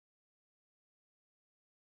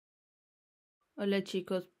Hola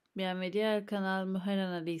chicos, bienvenidos al canal Mujer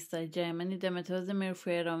Analista. Yaman y Demet O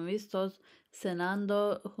fueron vistos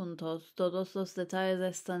cenando juntos. Todos los detalles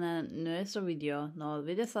están en nuestro video. No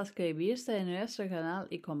olvides suscribirse a nuestro canal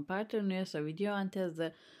y compartir nuestro video antes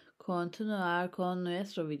de continuar con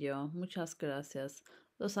nuestro video. Muchas gracias.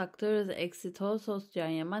 Los actores exitosos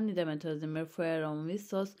Yaman y Demet O fueron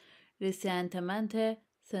vistos recientemente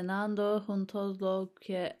cenando juntos, lo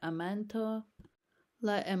que aumentó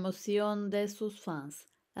la emoción de sus fans.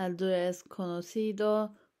 El dúo es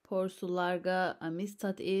conocido por su larga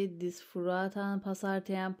amistad y disfrutan pasar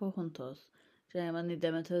tiempo juntos. Yaman y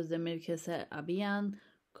Demet O que se habían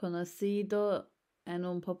conocido en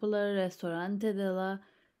un popular restaurante de la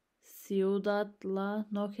ciudad la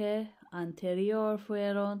noche anterior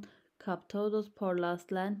fueron captados por las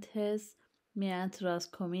lentes mientras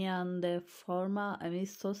comían de forma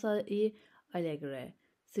amistosa y alegre.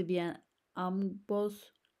 Si bien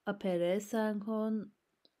ambos aparecen con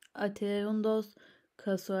atuendos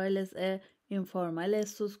casuales e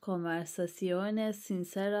informales, sus conversaciones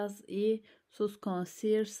sinceras y sus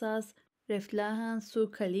concisas reflejan su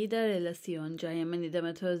cálida relación. Yaman y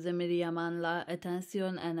Demet O llaman la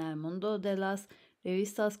atención en el mundo de las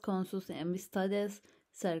revistas con sus amistades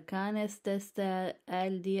cercanas desde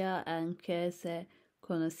el día en que se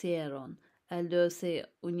conocieron. El dúo se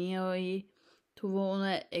unió y tuvo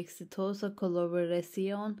una exitosa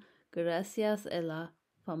colaboración gracias a la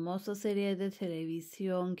famosa serie de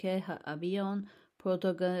televisión que habían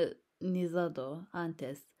protagonizado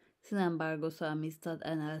antes. Sin embargo, su amistad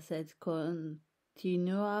en el set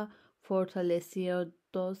continúa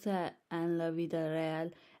fortaleciéndose en la vida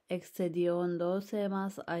real, extendiéndose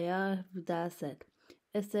más allá del set.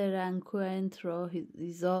 Este reencuentro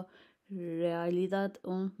hizo realidad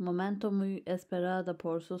un momento muy esperado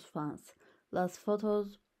por sus fans. Las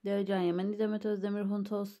fotos de Yaman y Demet O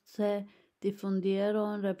juntos se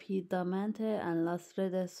difundieron rápidamente en las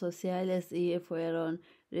redes sociales y fueron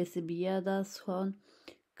recibidas con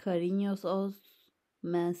cariñosos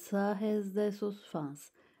mensajes de sus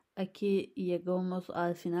fans. Aquí llegamos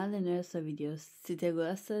al final de nuestro video. Si te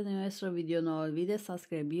gusta nuestro video, no olvides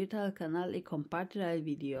suscribirte al canal y compartir el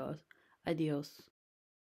video. Adiós.